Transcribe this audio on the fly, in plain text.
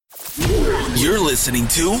You're listening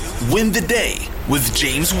to Win the Day with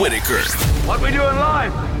James Whitaker. What we doing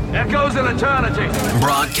live echoes in eternity.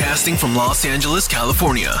 Broadcasting from Los Angeles,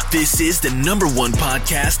 California. This is the #1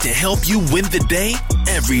 podcast to help you win the day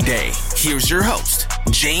every day. Here's your host,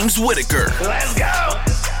 James Whitaker. Let's go.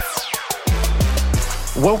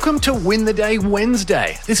 Welcome to Win the Day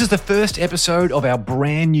Wednesday. This is the first episode of our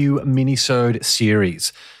brand new mini-sode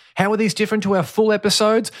series. How are these different to our full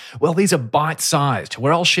episodes? Well, these are bite-sized,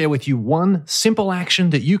 where I'll share with you one simple action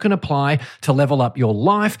that you can apply to level up your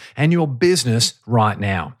life and your business right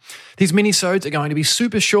now. These mini-sodes are going to be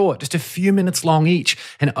super short, just a few minutes long each,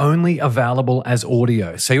 and only available as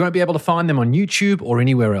audio, so you won't be able to find them on YouTube or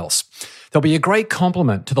anywhere else. They'll be a great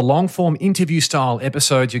complement to the long-form interview-style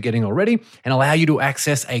episodes you're getting already and allow you to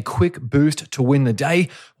access a quick boost to win the day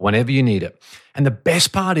whenever you need it. And the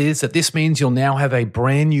best part is that this means you'll now have a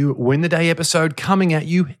brand new Win the Day episode coming at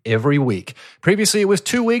you every week. Previously, it was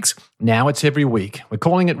 2 weeks. Now it's every week. We're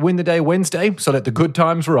calling it Win the Day Wednesday so that the good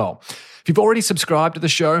times roll. If you've already subscribed to the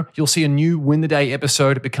show, you'll see a new Win the Day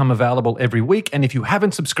episode become available every week. And if you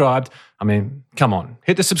haven't subscribed, come on,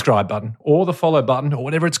 hit the subscribe button or the follow button or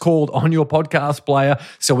whatever it's called on your podcast player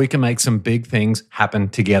so we can make some big things happen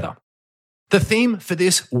together. The theme for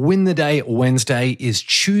this Win the Day Wednesday is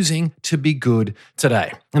choosing to be good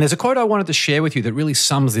today. And there's a quote I wanted to share with you that really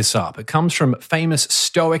sums this up. It comes from famous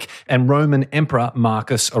Stoic and Roman Emperor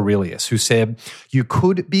Marcus Aurelius, who said, "You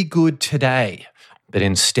could be good today, but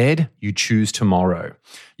instead you choose tomorrow.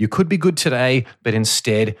 You could be good today, but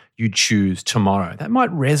instead you choose tomorrow." That might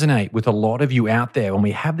resonate with a lot of you out there when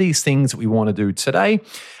we have these things that we want to do today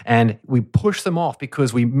and we push them off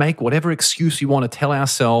because we make whatever excuse we want to tell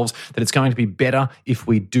ourselves that it's going to be better if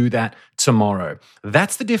we do that tomorrow.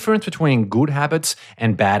 That's the difference between good habits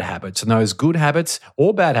and bad habits. And those good habits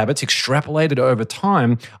or bad habits extrapolated over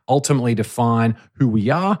time ultimately define who we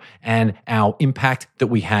are and our impact that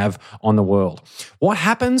we have on the world. What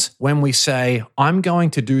happens when we say, I'm going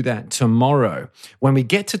to do that tomorrow? When we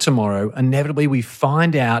get to tomorrow, inevitably we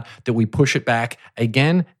find out that we push it back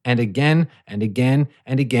again and again and again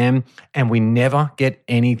and again, and we never get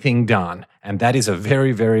anything done. And that is a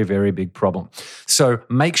very, very, very big problem. So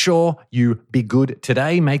make sure you be good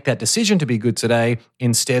today. Make that decision to be good today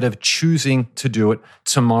instead of choosing to do it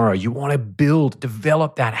tomorrow. You want to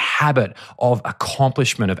develop that habit of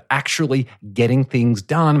accomplishment, of actually getting things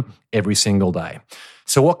done every single day.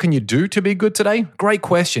 So what can you do to be good today? Great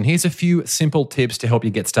question. Here's a few simple tips to help you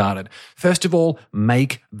get started. First of all,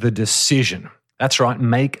 make the decision. That's right,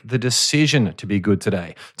 make the decision to be good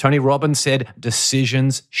today. Tony Robbins said,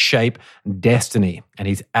 decisions shape destiny, and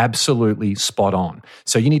he's absolutely spot on.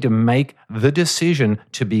 So you need to make the decision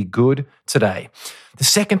to be good today. The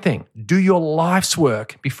second thing, do your life's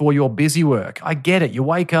work before your busy work. I get it. You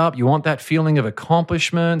wake up, you want that feeling of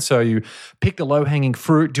accomplishment, so you pick the low-hanging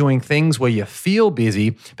fruit doing things where you feel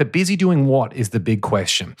busy, but busy doing what is the big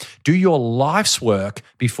question. Do your life's work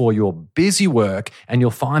before your busy work, and you'll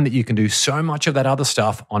find that you can do so much of that other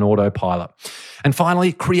stuff on autopilot. And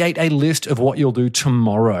finally, create a list of what you'll do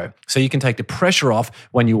tomorrow so you can take the pressure off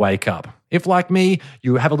when you wake up. If, like me,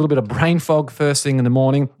 you have a little bit of brain fog first thing in the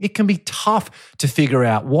morning, it can be tough to figure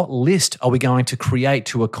out what list are we going to create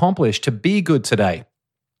to accomplish to be good today.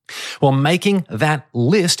 Well, making that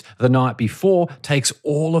list the night before takes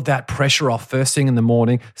all of that pressure off first thing in the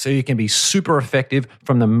morning so you can be super effective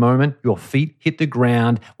from the moment your feet hit the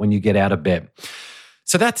ground when you get out of bed.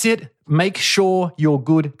 So that's it. Make sure you're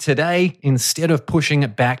good today instead of pushing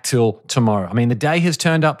it back till tomorrow. The day has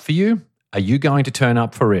turned up for you. Are you going to turn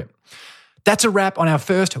up for it? That's a wrap on our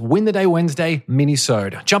first Win the Day Wednesday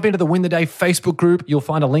mini-sode. Jump into the Win the Day Facebook group. You'll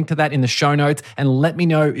find a link to that in the show notes, and let me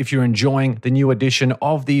know if you're enjoying the new edition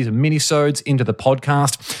of these mini-sodes into the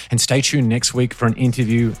podcast. And stay tuned next week for an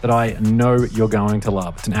interview that I know you're going to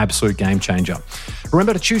love. It's an absolute game changer.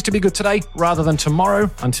 Remember to choose to be good today rather than tomorrow.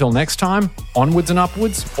 Until next time, onwards and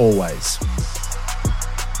upwards always.